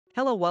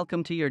Hello,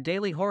 welcome to your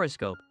daily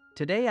horoscope.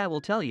 Today I will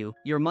tell you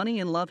your money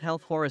and love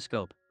health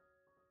horoscope.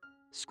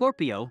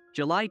 Scorpio,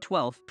 July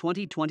 12,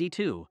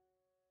 2022.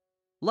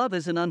 Love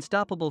is an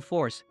unstoppable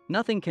force,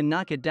 nothing can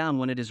knock it down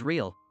when it is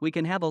real. We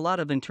can have a lot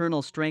of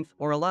internal strength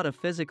or a lot of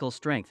physical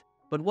strength,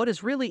 but what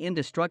is really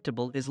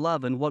indestructible is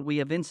love and what we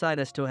have inside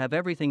us to have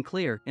everything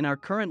clear in our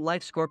current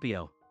life.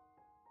 Scorpio.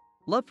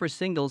 Love for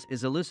singles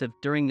is elusive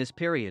during this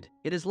period.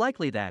 It is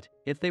likely that,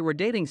 if they were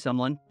dating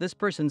someone, this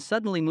person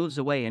suddenly moves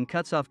away and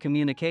cuts off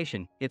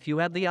communication. If you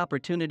have the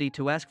opportunity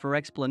to ask for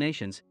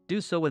explanations, do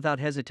so without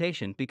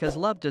hesitation because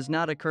love does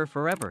not occur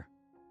forever.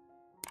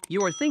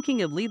 You are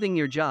thinking of leaving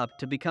your job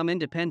to become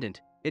independent.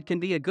 It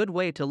can be a good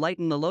way to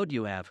lighten the load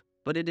you have,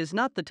 but it is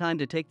not the time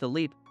to take the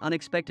leap.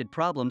 Unexpected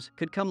problems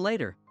could come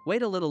later.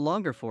 Wait a little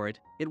longer for it,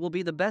 it will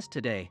be the best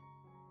today.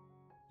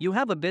 You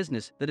have a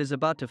business that is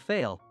about to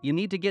fail, you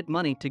need to get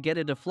money to get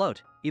it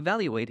afloat.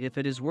 Evaluate if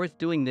it is worth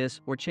doing this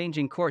or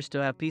changing course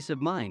to have peace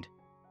of mind.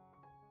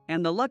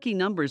 And the lucky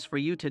numbers for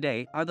you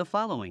today are the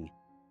following: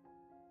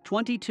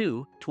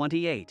 22,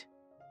 28,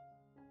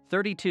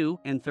 32,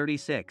 and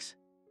 36.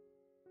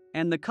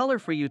 And the color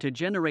for you to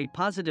generate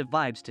positive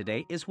vibes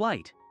today is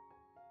white.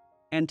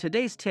 And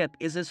today's tip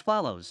is as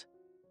follows.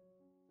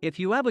 If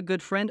you have a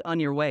good friend on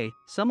your way,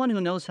 someone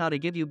who knows how to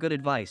give you good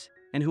advice,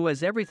 and who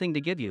has everything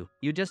to give you,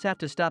 you just have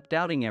to stop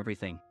doubting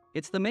everything.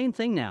 It's the main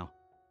thing now.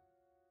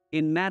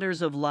 In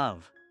matters of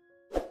love.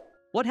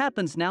 What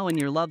happens now in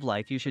your love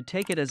life, you should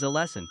take it as a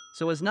lesson,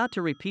 so as not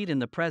to repeat in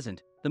the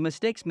present the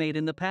mistakes made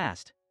in the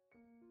past.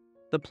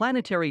 The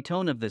planetary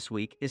tone of this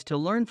week is to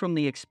learn from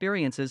the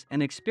experiences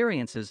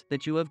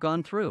that you have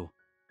gone through.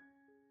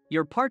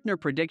 Your partner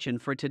prediction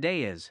for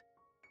today is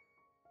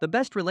the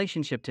best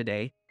relationship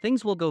today.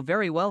 Things will go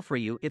very well for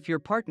you if your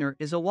partner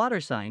is a water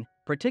sign,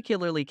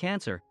 particularly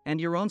Cancer, and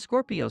your own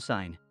Scorpio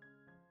sign.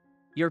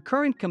 Your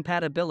current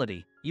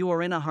compatibility, you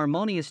are in a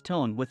harmonious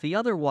tone with the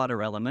other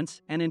water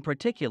elements and in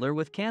particular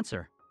with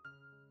Cancer.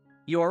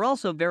 You are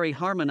also very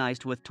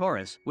harmonized with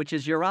Taurus, which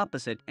is your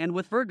opposite, and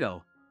with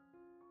Virgo.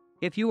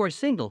 If you are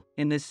single,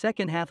 in this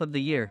second half of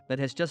the year that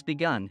has just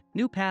begun,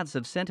 new paths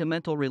of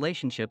sentimental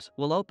relationships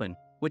will open,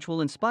 which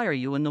will inspire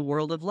you in the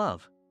world of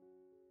love.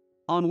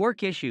 On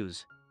work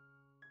issues.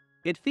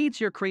 It feeds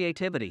your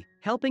creativity,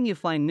 helping you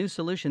find new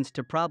solutions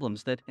to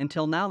problems that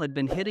until now had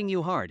been hitting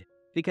you hard,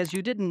 because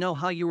you didn't know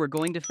how you were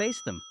going to face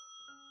them.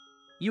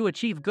 You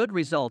achieve good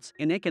results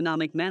in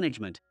economic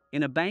management,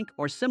 in a bank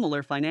or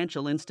similar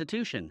financial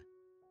institution.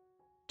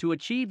 To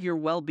achieve your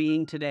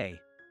well-being today.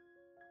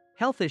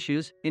 Health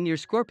issues in your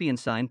Scorpion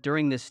sign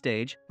during this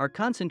stage are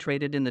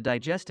concentrated in the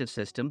digestive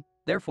system,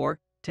 therefore,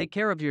 take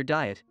care of your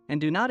diet and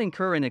do not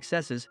incur in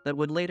excesses that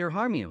would later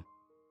harm you.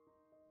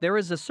 There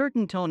is a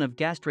certain tone of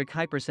gastric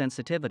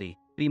hypersensitivity.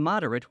 Be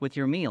moderate with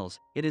your meals,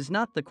 it is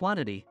not the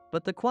quantity,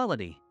 but the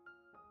quality.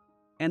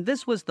 And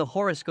this was the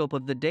horoscope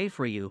of the day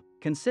for you.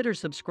 Consider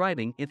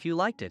subscribing if you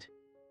liked it.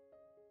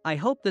 I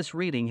hope this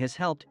reading has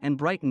helped and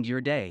brightened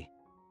your day.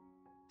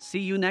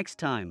 See you next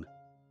time.